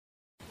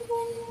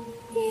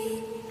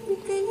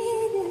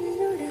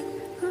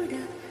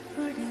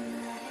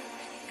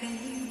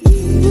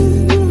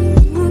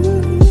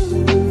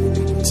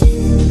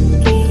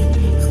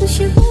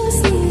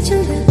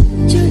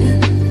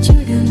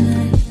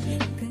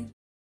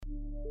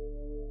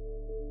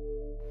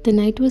The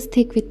night was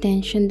thick with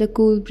tension, the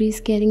cool breeze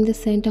carrying the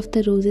scent of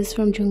the roses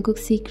from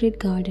Jungkook's secret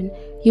garden.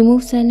 You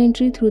moved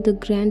silently through the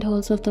grand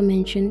halls of the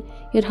mansion,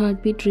 your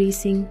heartbeat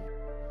racing,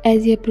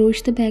 as you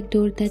approached the back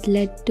door that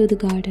led to the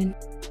garden.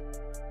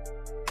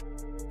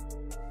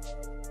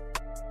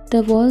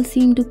 The walls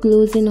seemed to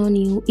close in on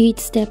you, each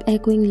step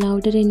echoing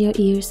louder in your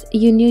ears.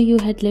 You knew you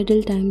had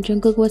little time.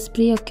 Jungkook was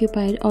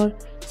preoccupied, or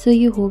so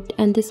you hoped,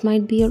 and this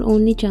might be your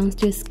only chance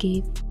to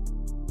escape.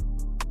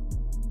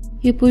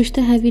 You pushed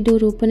the heavy door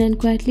open and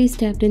quietly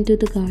stepped into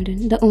the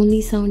garden. The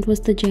only sound was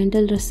the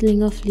gentle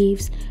rustling of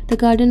leaves. The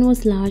garden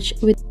was large,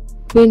 with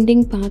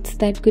winding paths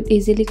that could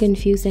easily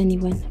confuse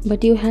anyone.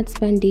 But you had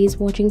spent days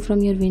watching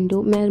from your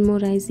window,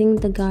 memorizing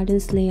the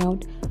garden's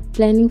layout,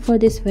 planning for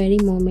this very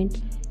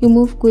moment. You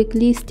moved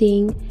quickly,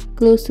 staying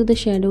close to the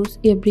shadows.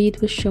 Your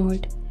breath was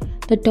short.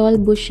 The tall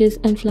bushes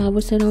and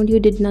flowers around you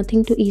did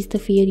nothing to ease the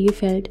fear you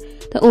felt.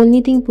 The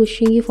only thing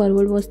pushing you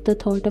forward was the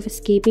thought of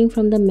escaping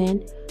from the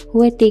man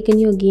who had taken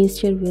you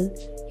against your will.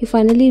 You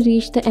finally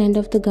reached the end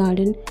of the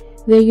garden,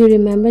 where you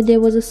remembered there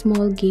was a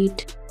small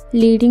gate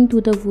leading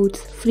to the woods.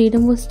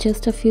 Freedom was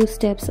just a few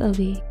steps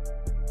away.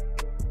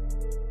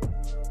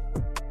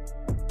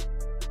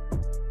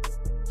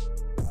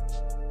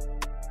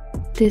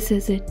 This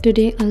is it.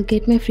 Today I'll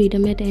get my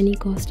freedom at any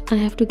cost. I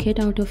have to get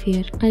out of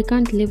here. I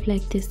can't live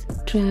like this,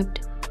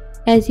 trapped.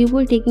 As you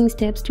were taking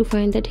steps to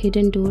find that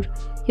hidden door,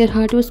 your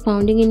heart was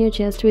pounding in your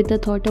chest with the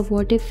thought of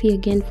what if he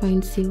again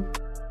finds you.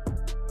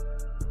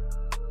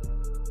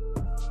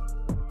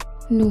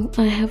 No,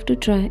 I have to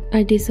try.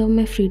 I deserve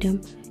my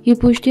freedom. You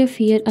pushed your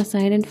fear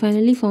aside and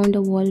finally found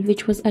a wall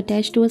which was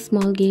attached to a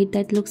small gate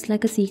that looks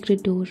like a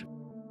secret door.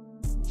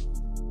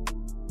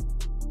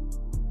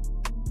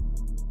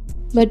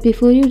 But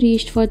before you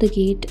reached for the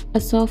gate,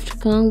 a soft,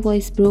 calm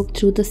voice broke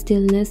through the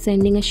stillness,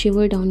 sending a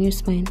shiver down your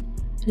spine.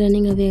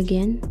 Running away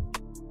again?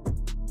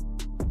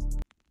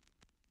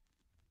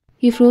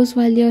 You froze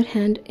while your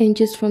hand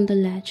inched from the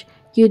latch.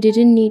 You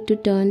didn't need to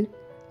turn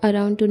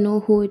around to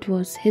know who it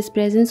was. His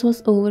presence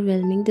was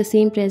overwhelming, the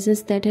same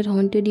presence that had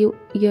haunted you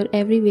your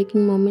every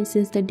waking moment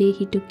since the day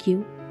he took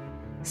you.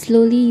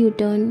 Slowly you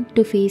turned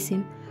to face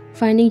him,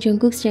 finding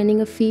Jungkook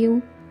standing a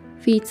few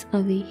feet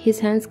away, his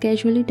hands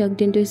casually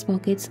tucked into his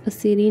pockets, a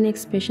serene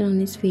expression on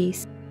his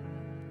face.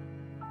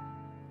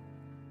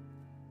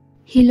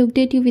 He looked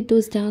at you with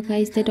those dark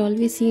eyes that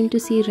always seemed to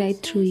see right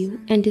through you,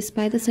 and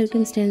despite the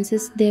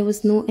circumstances, there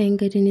was no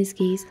anger in his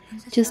gaze,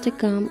 just a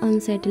calm,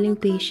 unsettling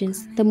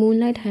patience. The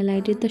moonlight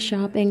highlighted the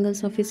sharp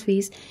angles of his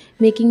face,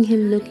 making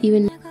him look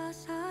even more.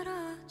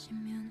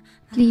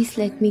 Please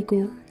let me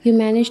go. You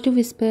managed to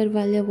whisper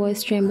while your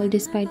voice trembled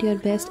despite your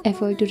best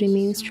effort to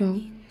remain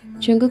strong.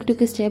 Jungkook took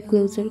a step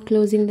closer,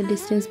 closing the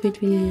distance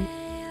between you.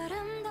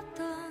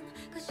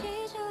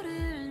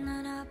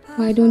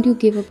 Why don't you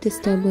give up this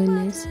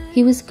stubbornness?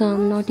 He was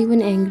calm, not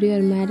even angry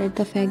or mad at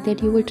the fact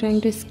that you were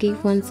trying to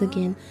escape once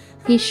again.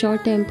 He's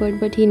short-tempered,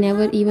 but he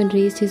never even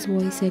raised his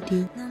voice at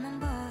you.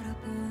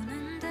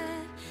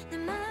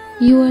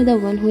 You are the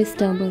one who is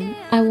stubborn.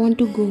 I want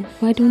to go.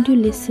 Why don't you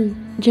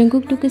listen?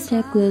 Jungkook took a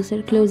step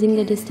closer, closing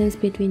the distance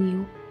between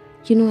you.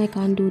 You know I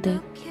can't do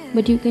that,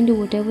 but you can do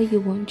whatever you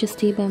want. Just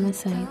stay by my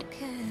side.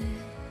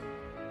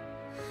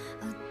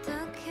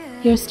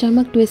 Your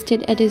stomach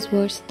twisted at his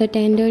words. The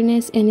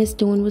tenderness in his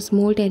tone was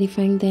more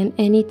terrifying than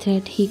any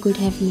threat he could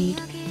have made.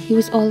 He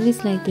was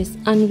always like this,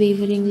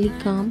 unwaveringly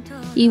calm,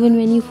 even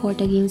when you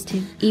fought against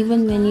him,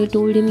 even when you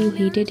told him you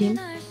hated him.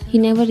 He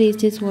never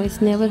raised his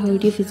voice, never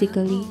hurt you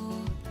physically.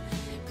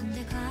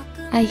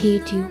 I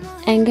hate you.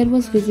 Anger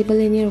was visible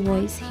in your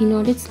voice. He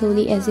nodded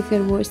slowly as if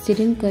your words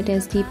didn't cut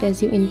as deep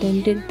as you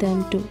intended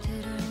them to.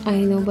 I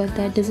know, but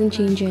that doesn't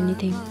change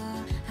anything.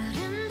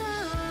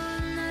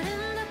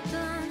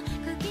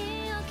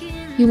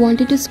 You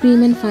wanted to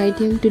scream and fight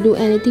him, to do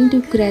anything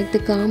to crack the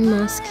calm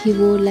mask he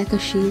wore like a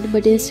shield,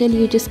 but instead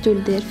you just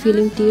stood there,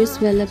 feeling tears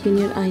well up in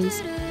your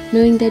eyes,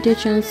 knowing that your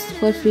chance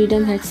for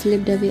freedom had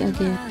slipped away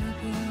again.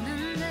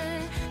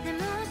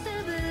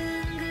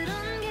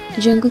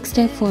 Jungkook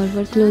stepped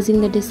forward,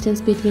 closing the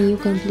distance between you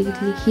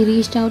completely. He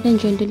reached out and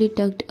gently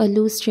tucked a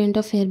loose strand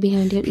of hair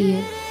behind your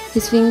ear,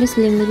 his fingers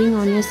lingering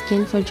on your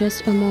skin for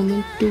just a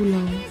moment too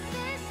long.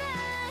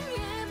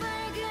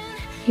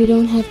 You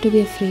don't have to be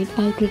afraid.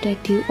 I'll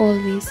protect you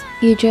always.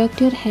 You jerked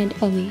your head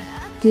away,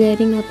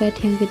 glaring up at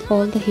him with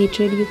all the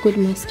hatred you could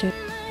muster.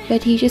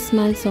 But he just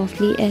smiled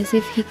softly, as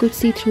if he could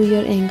see through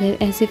your anger,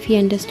 as if he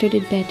understood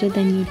it better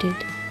than you did.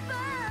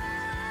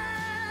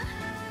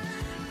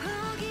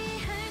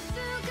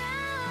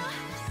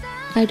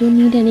 I don't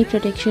need any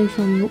protection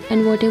from you,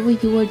 and whatever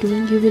you are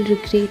doing, you will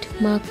regret,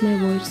 mark my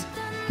words.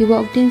 You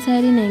walked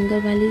inside in anger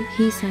while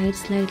he sighed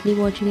slightly,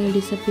 watching your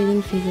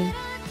disappearing figure.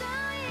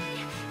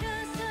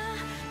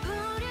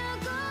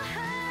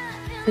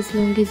 As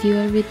long as you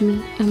are with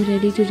me, I'm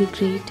ready to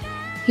regret.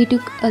 He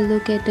took a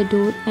look at the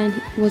door and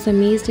was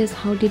amazed as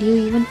how did you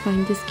even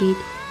find this gate?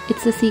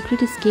 It's a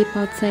secret escape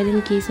outside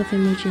in case of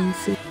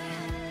emergency.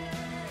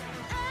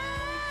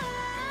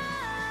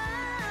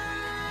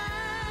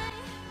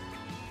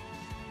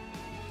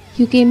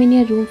 You came in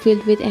your room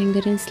filled with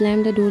anger and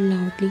slammed the door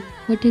loudly.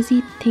 What does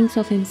he think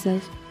of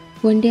himself?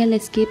 One day I'll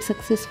escape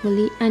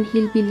successfully and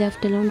he'll be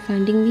left alone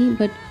finding me,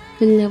 but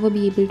will never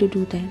be able to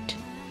do that.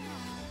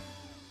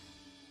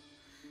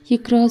 You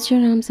crossed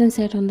your arms and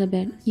sat on the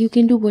bed. You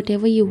can do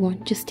whatever you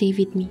want, just stay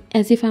with me.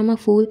 As if I'm a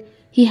fool,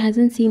 he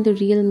hasn't seen the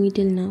real me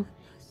till now.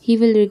 He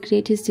will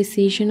regret his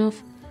decision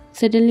of...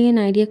 Suddenly an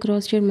idea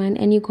crossed your mind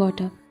and you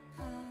got up.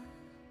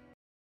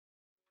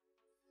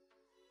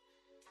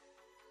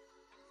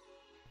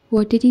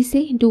 What did he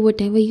say? Do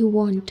whatever you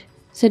want.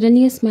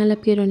 Suddenly a smile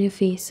appeared on your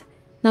face.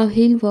 Now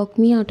he'll walk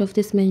me out of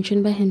this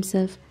mansion by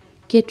himself.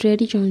 Get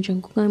ready, John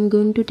Jungkook. I'm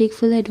going to take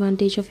full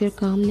advantage of your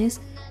calmness.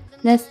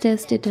 Let's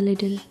test it a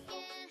little.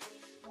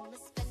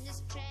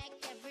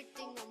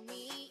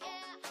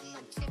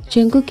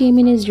 Jungkook came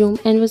in his room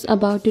and was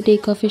about to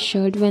take off his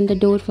shirt when the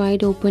door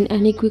wide opened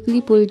and he quickly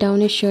pulled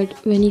down his shirt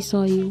when he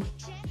saw you.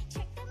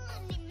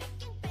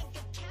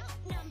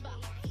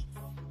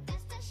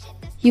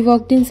 You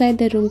walked inside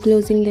the room,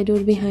 closing the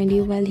door behind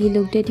you while he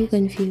looked at you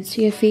confused.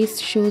 Your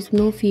face shows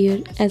no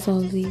fear as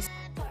always.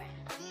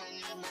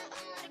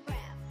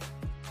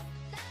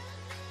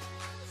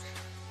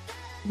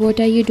 What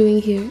are you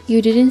doing here?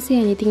 You didn't say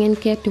anything and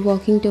kept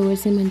walking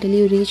towards him until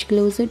you reached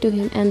closer to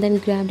him and then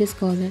grabbed his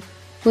collar,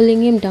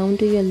 pulling him down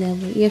to your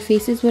level. Your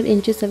faces were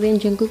inches away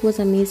and Jungkook was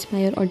amazed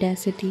by your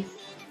audacity.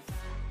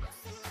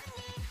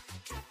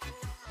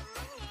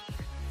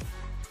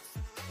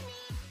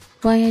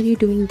 Why are you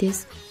doing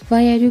this?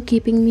 Why are you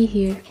keeping me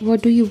here?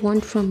 What do you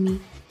want from me?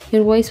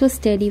 Your voice was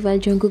steady while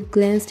Jungkook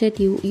glanced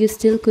at you. You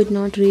still could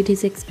not read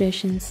his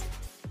expressions.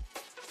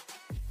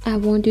 I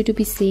want you to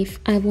be safe.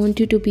 I want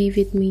you to be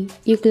with me.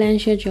 You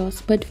clenched your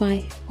jaws. But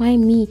why? Why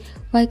me?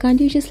 Why can't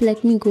you just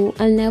let me go?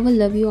 I'll never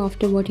love you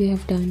after what you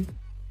have done.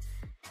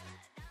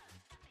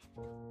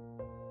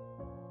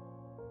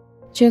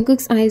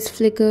 Jungkook's eyes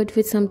flickered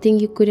with something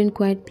you couldn't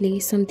quite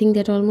place, something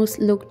that almost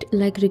looked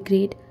like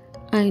regret.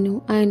 I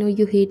know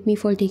you hate me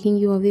for taking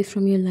you away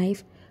from your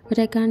life, but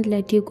I can't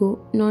let you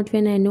go, not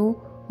when I know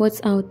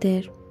what's out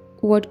there,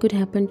 what could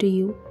happen to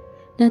you.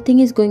 Nothing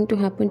is going to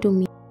happen to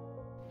me.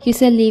 You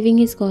said, leaving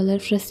his collar,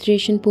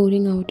 frustration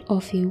pouring out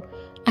of you.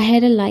 I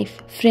had a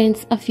life,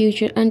 friends, a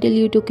future until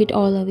you took it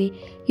all away.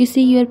 You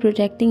say you are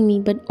protecting me,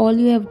 but all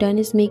you have done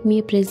is make me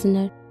a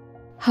prisoner.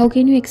 How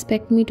can you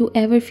expect me to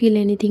ever feel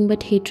anything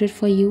but hatred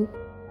for you?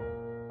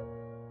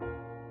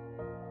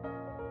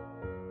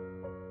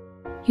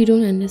 You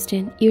don't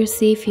understand. You're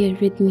safe here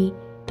with me.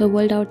 The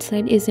world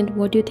outside isn't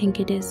what you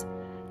think it is.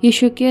 You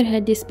shook your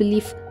head,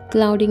 disbelief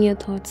clouding your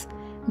thoughts.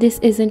 This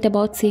isn't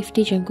about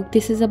safety, Jungkook.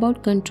 This is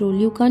about control.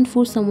 You can't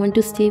force someone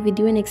to stay with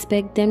you and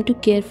expect them to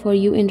care for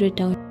you in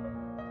return.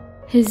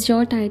 His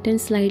jaw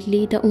tightened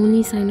slightly, the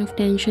only sign of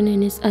tension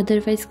in his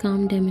otherwise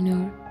calm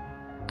demeanor.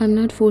 I'm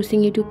not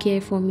forcing you to care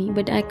for me,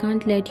 but I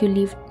can't let you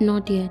leave,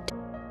 not yet.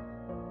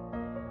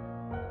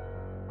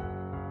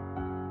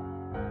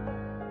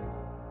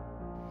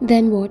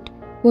 Then what?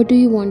 What do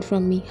you want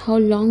from me? How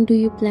long do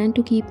you plan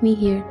to keep me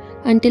here?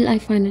 Until I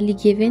finally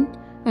give in?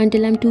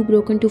 Until I'm too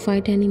broken to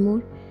fight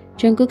anymore?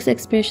 Jungkook's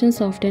expression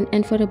softened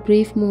and for a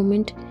brief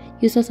moment,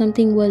 you saw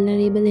something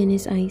vulnerable in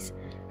his eyes.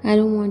 I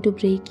don't want to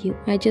break you.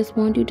 I just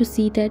want you to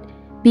see that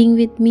being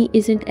with me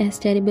isn't as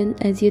terrible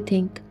as you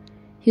think.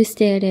 You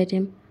stared at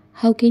him.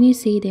 How can you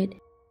say that?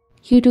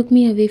 You took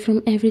me away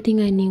from everything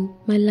I knew.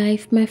 My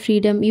life, my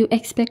freedom. You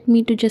expect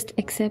me to just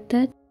accept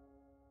that?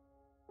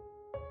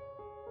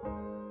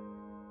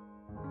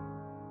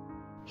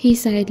 He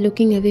sighed,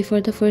 looking away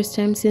for the first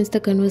time since the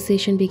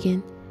conversation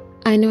began.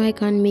 I know I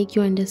can't make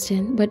you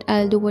understand, but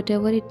I'll do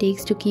whatever it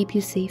takes to keep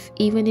you safe,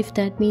 even if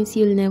that means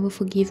you'll never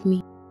forgive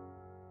me.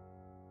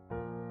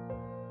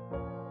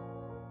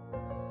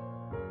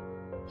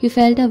 You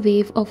felt a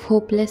wave of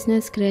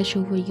hopelessness crash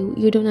over you.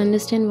 You don't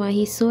understand why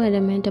he's so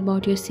adamant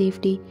about your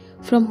safety,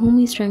 from whom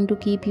he's trying to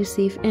keep you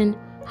safe, and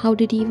how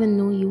did he even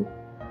know you?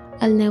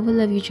 I'll never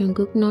love you,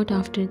 Jungkook, not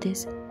after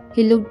this.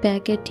 He looked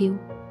back at you.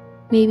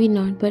 Maybe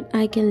not, but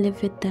I can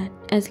live with that,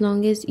 as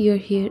long as you're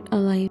here,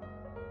 alive.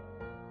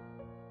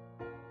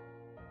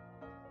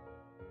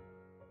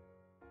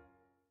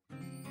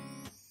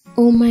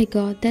 Oh my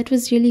god, that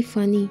was really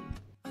funny.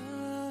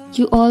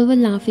 You all were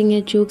laughing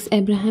at jokes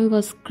Abraham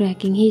was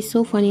cracking. He's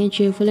so funny and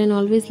cheerful and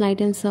always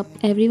lightens up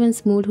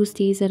everyone's mood who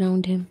stays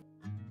around him.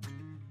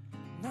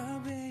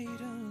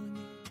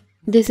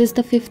 This is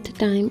the 5th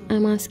time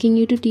I'm asking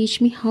you to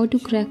teach me how to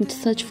crack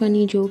such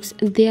funny jokes.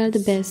 They are the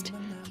best.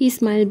 He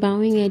smiled,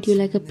 bowing at you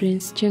like a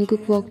prince.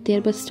 Jungkook walked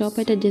there but stopped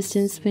at a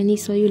distance when he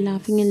saw you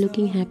laughing and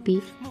looking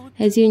happy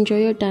as you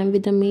enjoy your time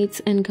with the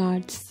maids and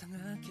guards.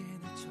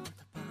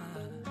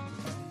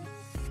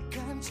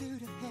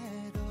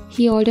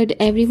 He ordered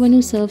everyone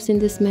who serves in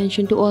this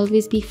mansion to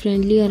always be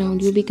friendly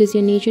around you because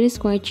your nature is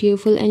quite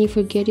cheerful and you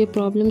forget your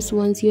problems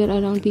once you are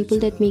around people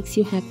that makes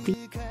you happy.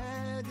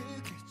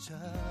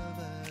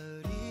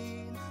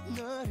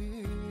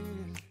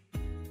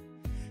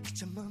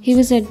 He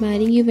was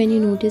admiring you when you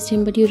noticed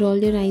him, but you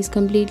rolled your eyes,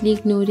 completely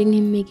ignoring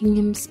him, making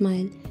him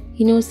smile.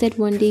 He knows that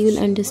one day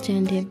you'll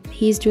understand him.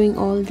 He is doing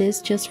all this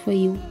just for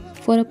you.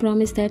 for a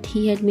promise that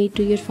he had made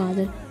to your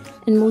father,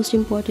 and most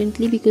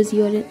importantly because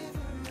you are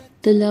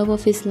the love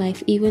of his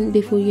life even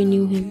before you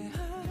knew him.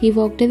 He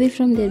walked away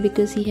from there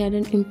because he had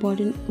an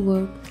important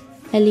work.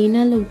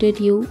 Elena looked at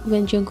you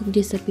when Jungkook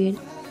disappeared.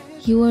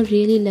 You are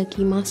really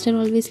lucky. Master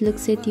always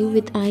looks at you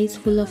with eyes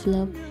full of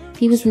love.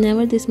 He was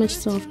never this much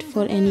soft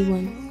for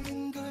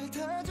anyone.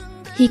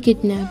 He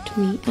kidnapped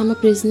me. I'm a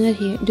prisoner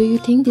here. Do you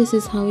think this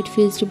is how it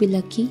feels to be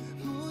lucky?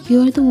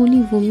 You are the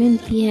only woman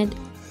he had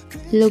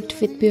looked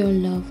with pure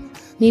love.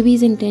 Maybe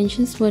his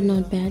intentions were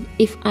not bad.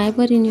 If I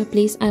were in your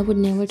place, I would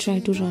never try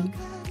to run.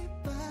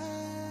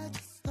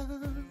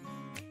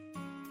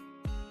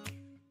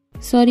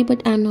 Sorry,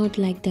 but I'm not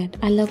like that.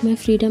 I love my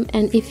freedom,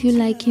 and if you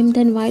like him,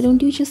 then why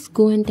don't you just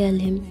go and tell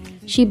him?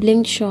 She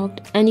blinked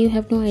shocked, and you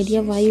have no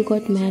idea why you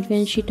got mad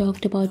when she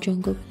talked about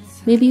Jungkook.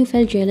 Maybe you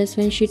felt jealous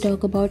when she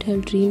talked about her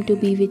dream to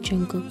be with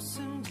Jungkook.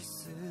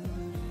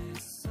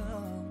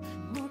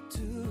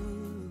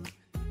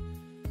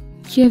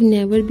 You have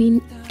never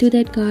been to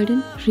that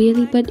garden?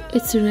 Really? But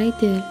it's right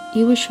there.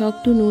 You were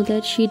shocked to know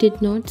that she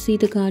did not see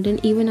the garden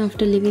even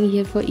after living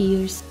here for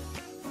years.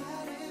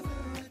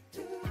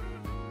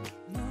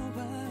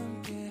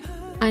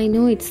 I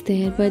know it's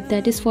there, but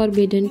that is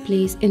forbidden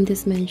place in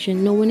this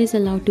mansion. No one is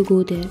allowed to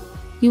go there.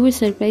 You were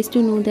surprised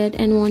to know that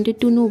and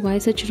wanted to know why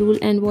such rule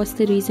and what's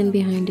the reason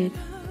behind it.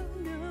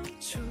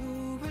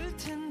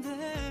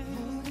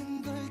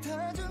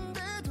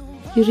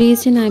 You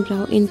raised an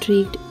eyebrow,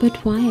 intrigued. But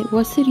why?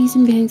 What's the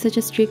reason behind such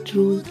a strict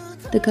rule?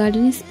 The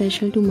garden is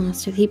special to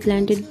Master. He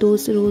planted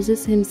those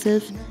roses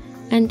himself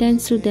and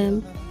tends to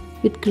them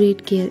with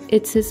great care.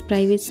 It's his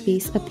private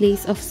space, a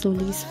place of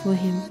solace for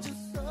him.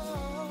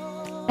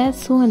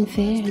 That's so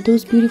unfair.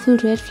 Those beautiful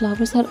red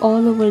flowers are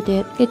all over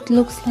there. It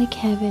looks like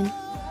heaven.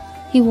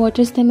 He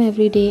waters them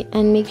every day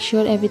and makes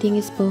sure everything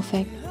is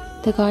perfect.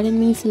 The garden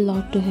means a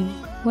lot to him.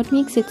 What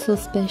makes it so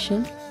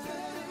special?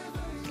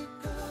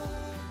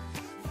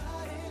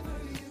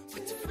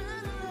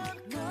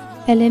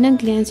 Elena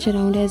glanced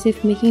around as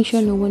if making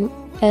sure no one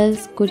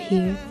else could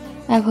hear.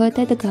 I've heard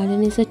that the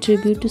garden is a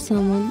tribute to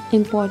someone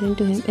important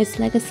to him. It's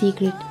like a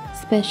secret,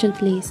 special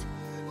place.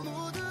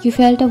 You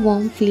felt a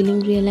warm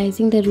feeling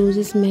realizing the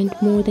roses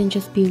meant more than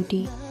just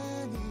beauty.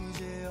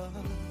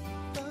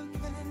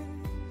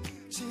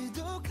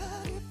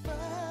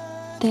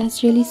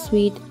 That's really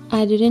sweet.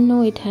 I didn't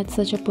know it had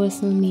such a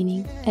personal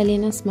meaning.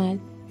 Elena smiled.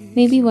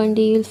 Maybe one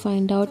day you'll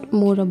find out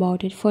more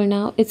about it. For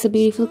now, it's a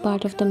beautiful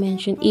part of the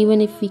mansion, even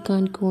if we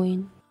can't go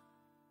in.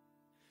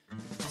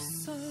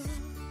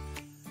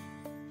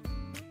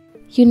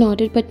 You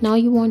nodded, but now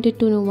you wanted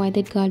to know why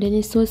that garden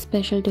is so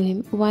special to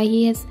him, why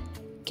he has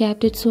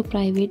kept it so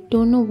private.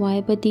 Don't know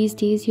why, but these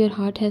days your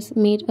heart has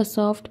made a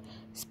soft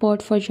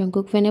spot for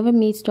Jungkook. Whenever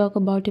mates talk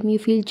about him, you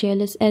feel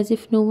jealous as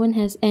if no one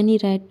has any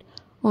right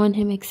on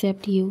him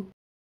except you.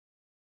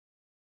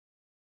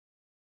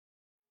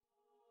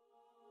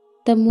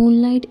 The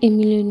moonlight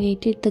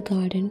illuminated the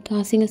garden,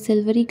 casting a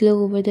silvery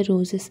glow over the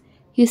roses.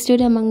 You stood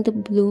among the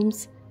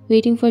blooms,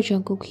 waiting for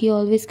Jungkook. He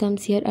always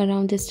comes here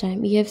around this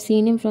time. You have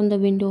seen him from the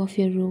window of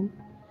your room.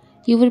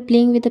 You were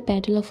playing with the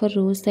petal of a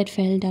rose that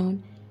fell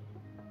down.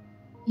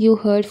 You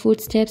heard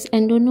footsteps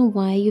and don't know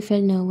why you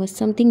felt nervous,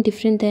 something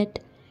different that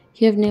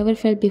you have never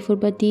felt before,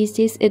 but these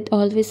days it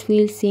always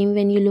feels same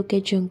when you look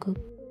at Jungkook.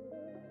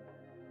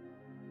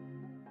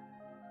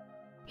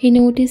 He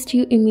noticed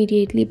you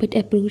immediately but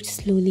approached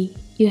slowly.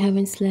 You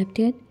haven't slept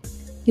yet?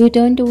 You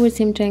turned towards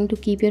him trying to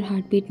keep your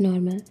heartbeat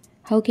normal.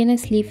 How can I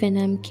sleep when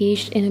I'm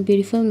caged in a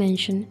beautiful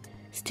mansion?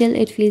 Still,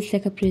 it feels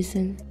like a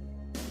prison.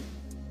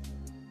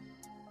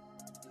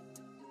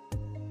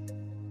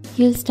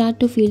 You'll start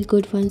to feel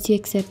good once you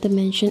accept the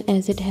mansion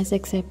as it has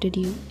accepted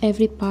you.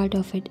 Every part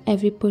of it,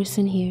 every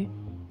person here.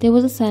 There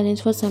was a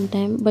silence for some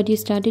time, but you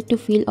started to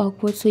feel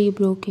awkward, so you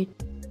broke it.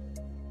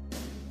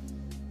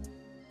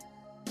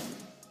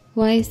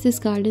 Why is this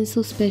garden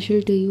so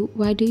special to you?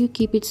 Why do you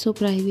keep it so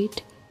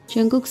private?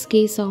 Jungkook's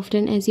gaze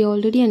softened as he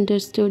already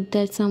understood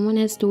that someone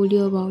has told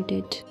you about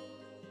it.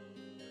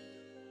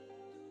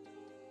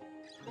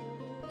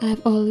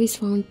 I've always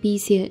found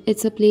peace here.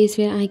 It's a place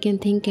where I can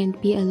think and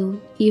be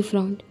alone. You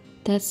frowned.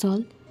 That's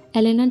all.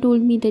 Elena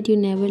told me that you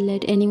never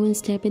let anyone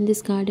step in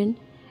this garden.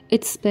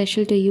 It's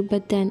special to you,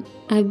 but then,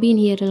 I've been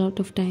here a lot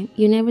of time.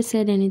 You never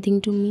said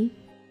anything to me.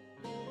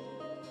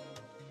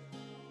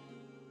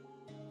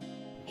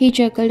 He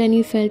chuckled and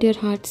you felt your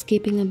heart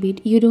skipping a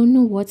beat. You don't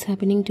know what's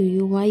happening to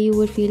you, why you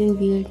were feeling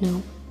weird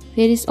now.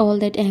 Where is all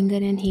that anger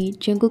and hate?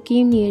 Jungkook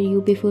came near you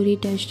before he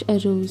touched a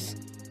rose.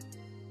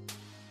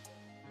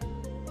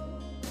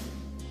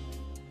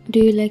 Do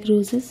you like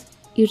roses?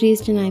 You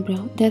raised an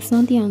eyebrow. That's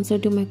not the answer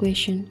to my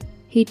question.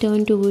 He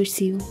turned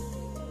towards you.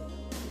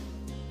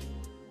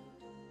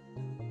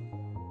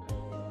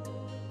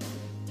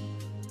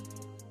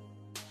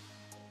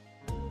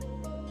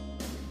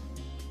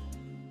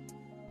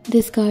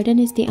 This garden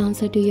is the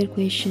answer to your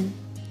question.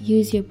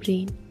 Use your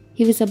brain.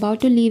 He was about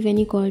to leave when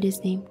you called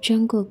his name.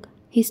 Jungkook.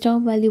 He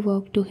stopped while you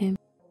walked to him.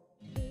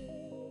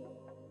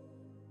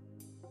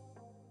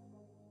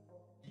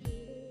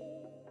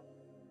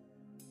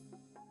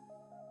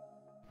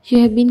 You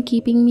have been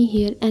keeping me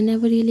here and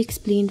never really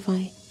explained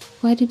why.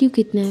 Why did you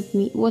kidnap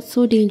me? What's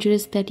so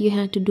dangerous that you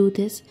had to do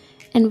this?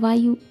 And why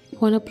you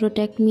wanna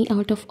protect me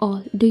out of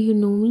all? Do you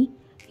know me?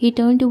 He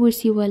turned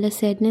towards you while a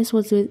sadness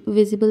was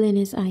visible in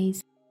his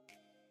eyes.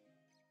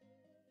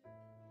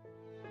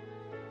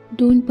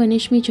 Don't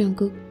punish me,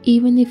 Jungkook.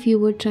 Even if you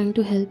were trying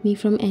to help me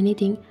from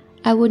anything,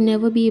 I would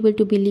never be able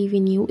to believe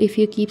in you if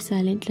you keep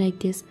silent like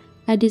this.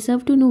 I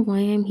deserve to know why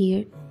I'm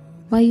here,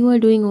 why you are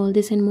doing all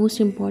this, and most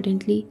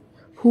importantly,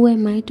 who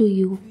am I to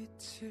you?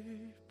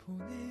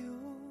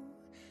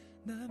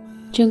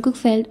 Jungkook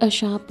felt a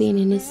sharp pain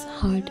in his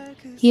heart.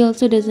 He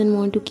also doesn't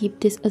want to keep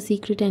this a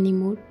secret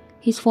anymore.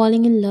 He's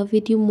falling in love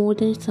with you more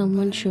than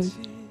someone should.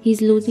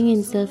 He's losing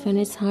himself and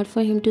it's hard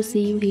for him to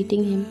see you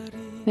hating him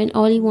when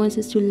all he wants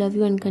is to love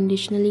you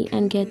unconditionally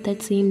and get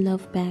that same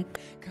love back.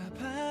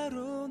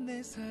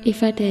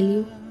 If I tell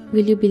you,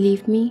 will you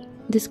believe me?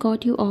 This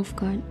caught you off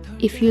guard.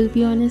 If you'll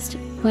be honest,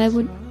 why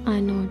would I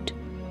not?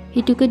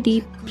 He took a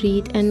deep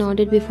breath and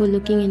nodded before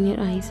looking in your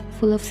eyes,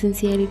 full of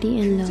sincerity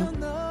and love.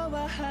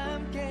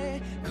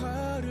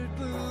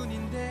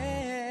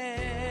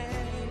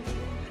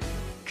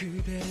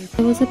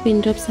 There was a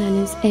pin drop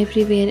silence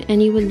everywhere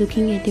and you were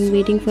looking at him,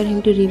 waiting for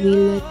him to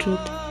reveal the truth.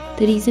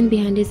 The reason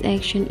behind his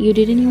action. You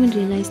didn't even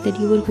realize that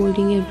you were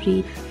holding your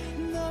breath.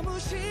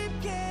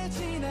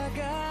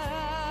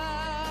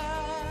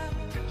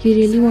 You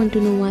really want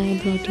to know why I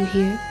brought you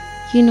here?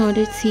 He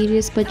nodded,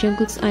 serious, but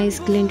Jungkook's eyes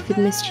glint with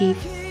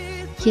mischief.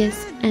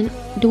 Yes, and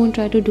don't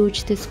try to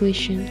dodge this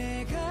question.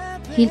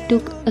 He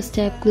took a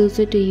step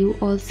closer to you,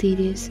 all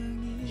serious.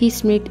 He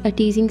smirked, a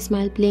teasing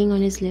smile playing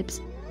on his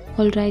lips.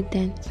 Alright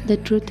then, the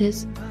truth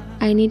is,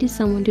 I needed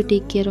someone to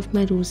take care of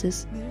my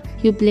roses.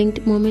 You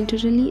blinked,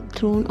 momentarily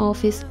thrown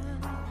off his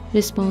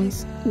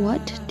response.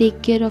 What?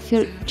 Take care of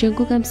your...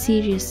 Jungkook, I'm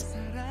serious.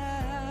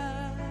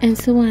 And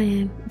so I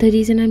am. The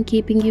reason I'm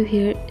keeping you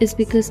here is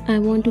because I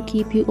want to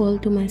keep you all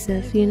to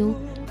myself, you know.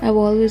 I've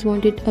always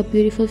wanted a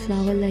beautiful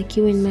flower like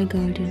you in my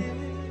garden.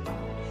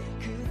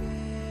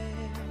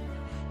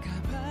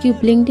 You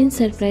blinked in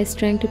surprise,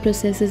 trying to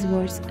process his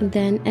words.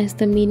 Then, as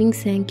the meaning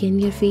sank in,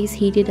 your face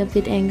heated up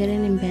with anger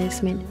and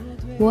embarrassment.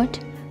 What?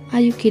 Are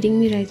you kidding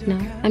me right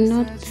now? I'm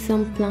not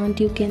some plant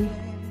you can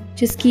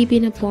just keep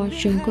in a pot,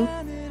 Jungkook.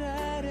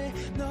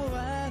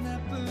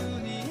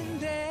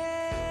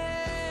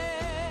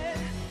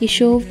 He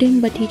shoved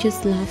him, but he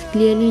just laughed,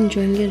 clearly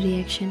enjoying your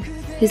reaction.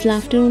 His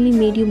laughter only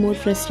made you more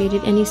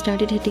frustrated and you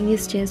started hitting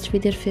his chest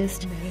with your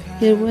fist,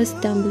 your words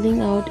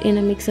tumbling out in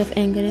a mix of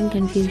anger and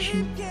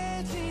confusion.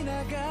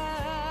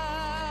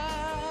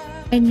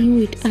 I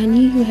knew it. I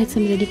knew you had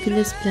some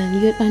ridiculous plan.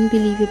 You're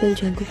unbelievable,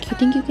 Jungkook. You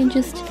think you can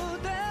just...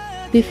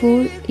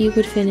 Before you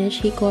could finish,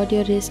 he caught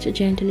your wrist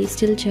gently,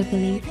 still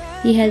chuckling.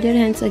 He held your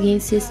hands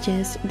against his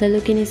chest. The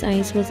look in his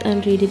eyes was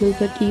unreadable,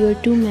 but you were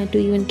too mad to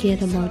even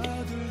care about it.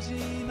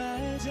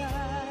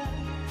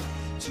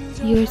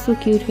 You are so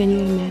cute when you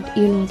are mad,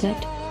 you know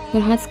that.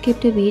 Your heart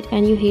skipped a beat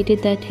and you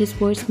hated that his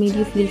words made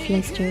you feel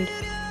flustered.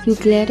 You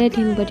glared at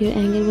him, but your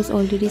anger was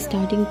already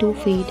starting to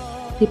fade,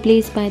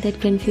 replaced by that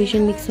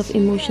confusion mix of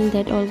emotions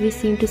that always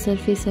seemed to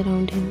surface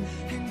around him.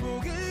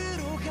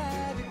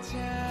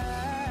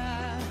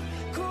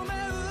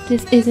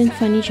 This isn't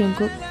funny,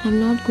 Jungkook. I'm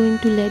not going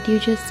to let you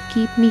just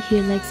keep me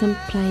here like some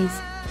prize.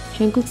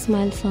 Jungkook's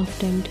smile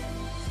softened.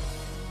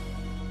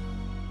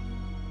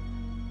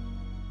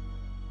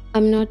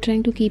 I'm not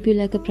trying to keep you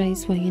like a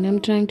prize, Ryan. I'm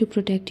trying to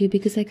protect you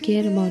because I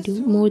care about you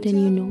more than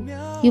you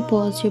know. You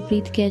paused, your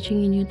breath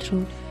catching in your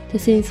throat. The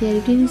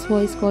sincerity in his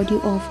voice caught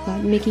you off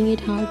guard, making it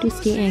hard to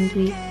stay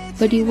angry,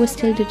 but you were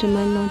still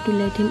determined not to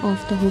let him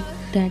off the hook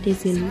that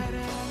easily.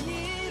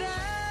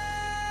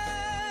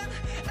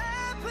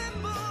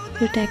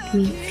 Protect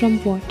me from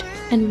what?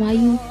 And why,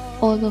 you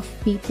all of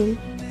people?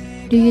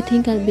 Do you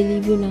think I'll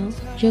believe you now?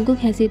 Jungkook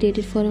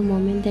hesitated for a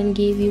moment, then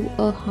gave you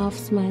a half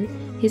smile,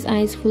 his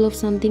eyes full of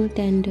something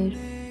tender.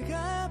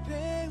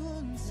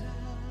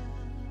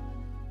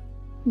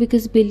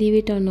 Because believe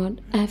it or not,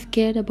 I've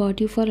cared about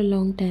you for a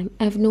long time.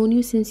 I've known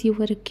you since you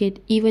were a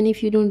kid, even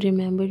if you don't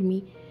remember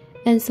me.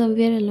 And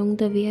somewhere along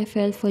the way I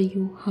fell for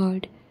you,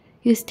 hard.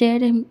 You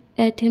stared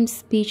at him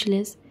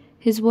speechless.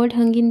 His word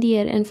hung in the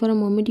air and for a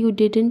moment you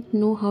didn't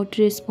know how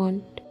to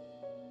respond.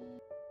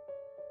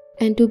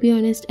 And to be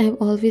honest, I've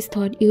always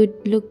thought you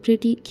would look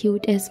pretty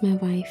cute as my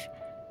wife.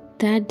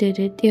 That did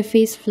it. Your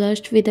face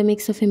flushed with a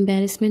mix of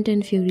embarrassment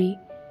and fury.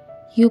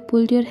 You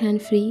pulled your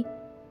hand free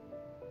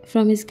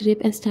from his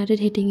grip and started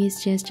hitting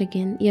his chest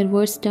again, your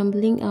words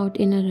tumbling out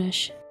in a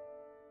rush.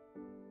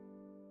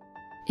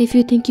 If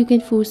you think you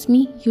can force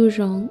me, you're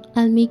wrong.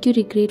 I'll make you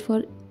regret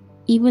for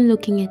even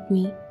looking at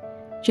me.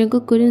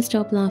 Jungkook couldn't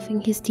stop laughing,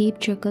 his deep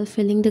chuckle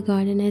filling the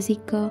garden as he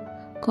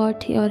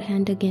caught your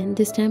hand again,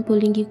 this time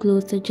pulling you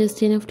closer,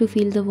 just enough to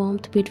feel the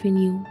warmth between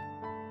you.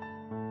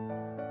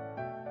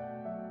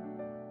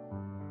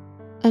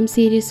 I'm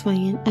serious,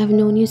 Ryan. I've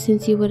known you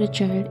since you were a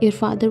child. Your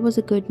father was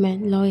a good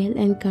man, loyal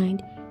and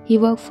kind. He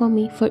worked for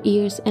me for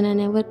years and I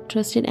never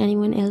trusted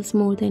anyone else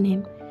more than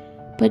him.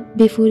 But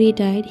before he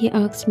died, he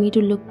asked me to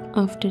look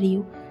after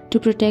you. to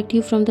protect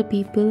you from the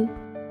people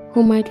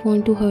who might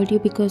want to hurt you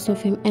because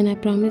of him, and I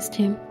promised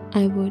him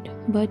I would.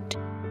 But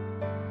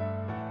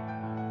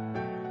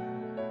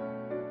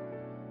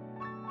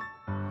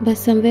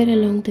somewhere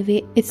along the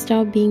way, it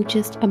stopped being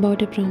just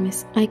about a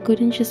promise. I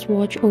couldn't just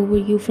watch over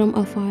you from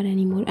afar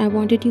anymore. I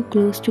wanted you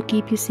close to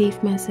keep you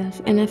safe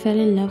myself, and I fell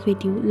in love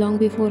with you long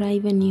before I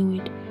even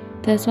knew it.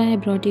 That's why I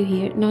brought you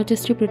here, not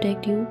just to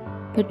protect you,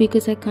 but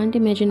because I can't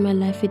imagine my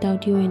life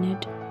without you in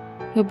it.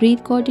 Your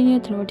breath caught in your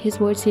throat, his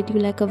words hit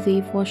you like a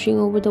wave washing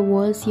over the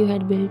walls you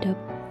had built up.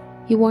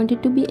 You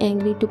wanted to be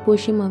angry, to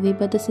push him away,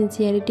 but the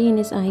sincerity in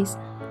his eyes,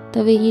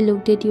 the way he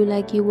looked at you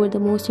like you were the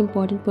most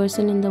important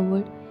person in the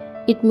world,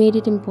 it made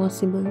it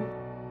impossible.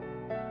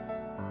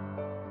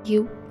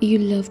 You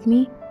loved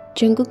me?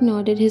 Jungkook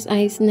nodded, his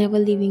eyes never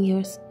leaving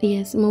yours.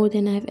 Yes, more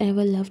than I've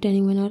ever loved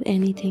anyone or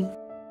anything.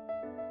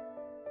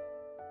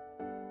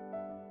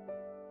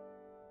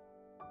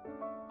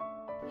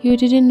 You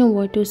didn't know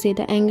what to say.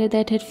 The anger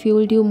that had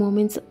fueled you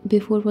moments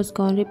before was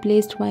gone,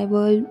 replaced by a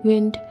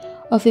whirlwind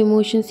of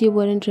emotions you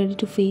weren't ready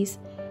to face.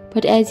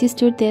 But as you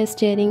stood there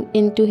staring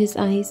into his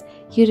eyes,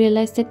 you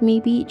realized that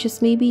maybe,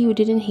 just maybe, you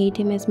didn't hate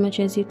him as much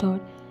as you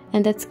thought,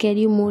 and that scared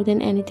you more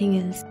than anything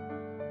else.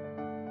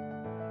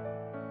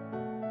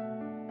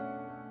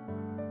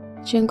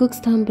 Jungkook's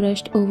thumb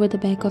brushed over the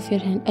back of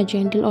your hand, a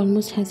gentle,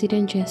 almost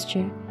hesitant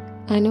gesture.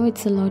 I know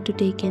it's a lot to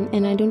take in,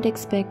 and I don't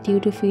expect you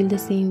to feel the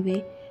same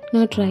way.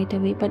 Not right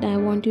away, but I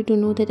want you to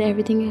know that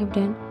everything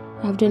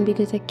I've done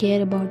because I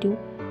care about you,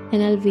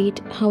 and I'll wait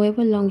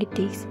however long it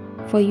takes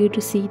for you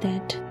to see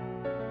that.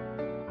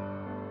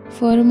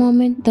 For a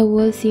moment, the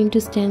world seemed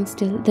to stand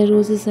still. The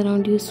roses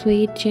around you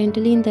swayed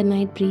gently in the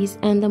night breeze,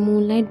 and the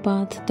moonlight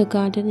bathed the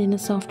garden in a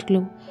soft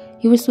glow.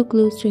 You were so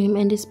close to him,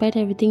 and despite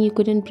everything, you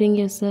couldn't bring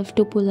yourself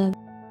to pull away.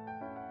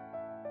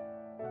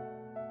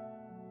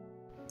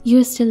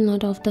 You're still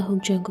not off the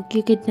hook, Jungkook.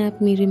 You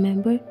kidnapped me,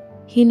 remember?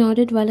 He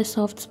nodded while a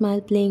soft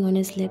smile playing on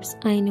his lips.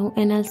 I know,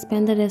 and I'll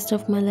spend the rest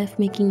of my life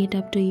making it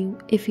up to you,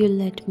 if you'll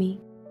let me.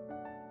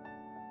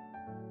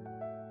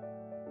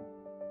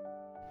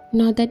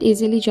 Not that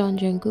easily, John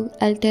Jungkook.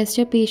 I'll test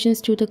your patience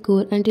to the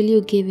core until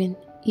you give in.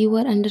 You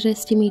are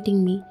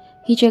underestimating me.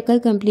 He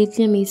chuckled,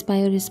 completely amazed by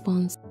your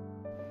response.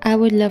 I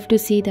would love to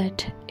see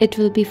that. It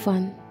will be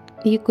fun.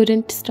 You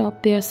couldn't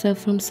stop yourself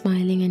from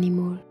smiling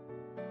anymore.